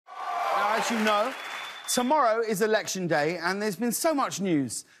as you know, tomorrow is election day, and there's been so much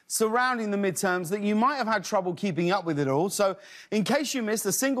news surrounding the midterms that you might have had trouble keeping up with it all. So, in case you missed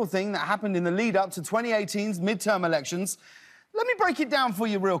a single thing that happened in the lead-up to 2018's midterm elections, let me break it down for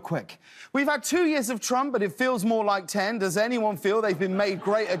you real quick. We've had 2 years of Trump, but it feels more like 10. Does anyone feel they've been made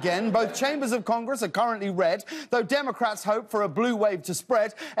great again? Both chambers of Congress are currently red, though Democrats hope for a blue wave to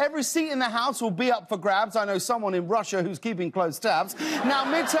spread. Every seat in the House will be up for grabs. I know someone in Russia who's keeping close tabs. Now,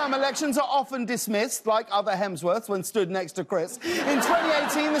 midterm elections are often dismissed, like other Hemsworths when stood next to Chris. In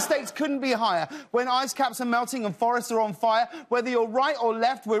 2018, the stakes couldn't be higher. When ice caps are melting and forests are on fire, whether you're right or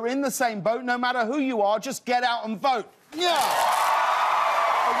left, we're in the same boat. No matter who you are, just get out and vote. Yeah!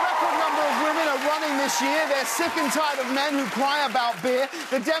 A record number of women are running this year. They're sick and tired of men who cry about beer.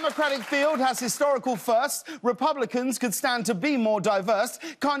 The Democratic field has historical firsts. Republicans could stand to be more diverse.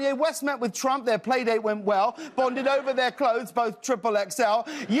 Kanye West met with Trump. Their playdate went well. Bonded over their clothes, both triple XL.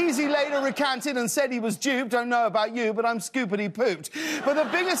 Yeezy later recanted and said he was duped. Don't know about you, but I'm scoopity pooped. But the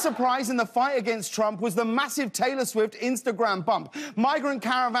biggest surprise in the fight against Trump was the massive Taylor Swift Instagram bump. Migrant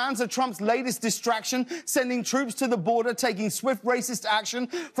caravans are Trump's latest distraction, sending troops to the border, taking swift racist action.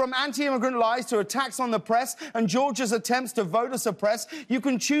 From anti-immigrant lies to attacks on the press and Georgia's attempts to voter suppress, you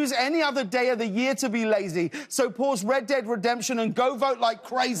can choose any other day of the year to be lazy. So pause Red Dead Redemption and go vote like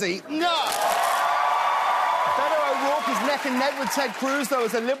crazy. No! Beto O'Rourke is neck and neck with Ted Cruz, though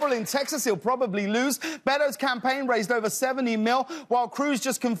as a Liberal in Texas, he'll probably lose. Beto's campaign raised over 70 mil, while Cruz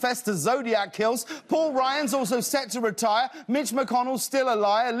just confessed to Zodiac kills. Paul Ryan's also set to retire. Mitch McConnell's still a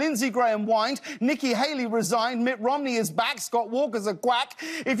liar. Lindsey Graham whined. Nikki Haley resigned. Mitt Romney is back. Scott Walker's a quack.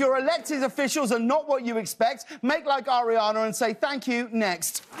 If your elected officials are not what you expect, make like Ariana and say thank you,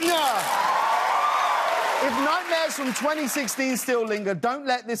 next. If nightmares from 2016 still linger, don't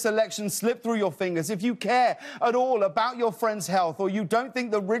let this election slip through your fingers. If you care at all about your friend's health, or you don't think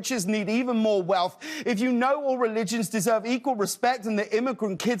the richest need even more wealth, if you know all religions deserve equal respect and the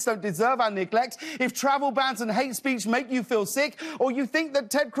immigrant kids don't deserve our neglect, if travel bans and hate speech make you feel sick, or you think that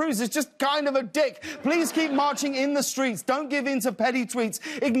Ted Cruz is just kind of a dick, please keep marching in the streets. Don't give in to petty tweets.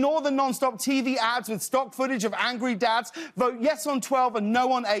 Ignore the non-stop TV ads with stock footage of angry dads. Vote yes on 12 and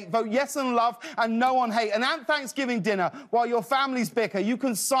no on 8. Vote yes on love and no on hate. And at Thanksgiving dinner, while your families bicker, you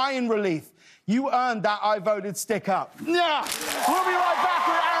can sigh in relief. You earned that I voted stick up. We'll be right back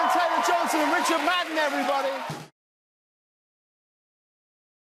with Aaron Taylor Johnson and Richard Madden, everybody.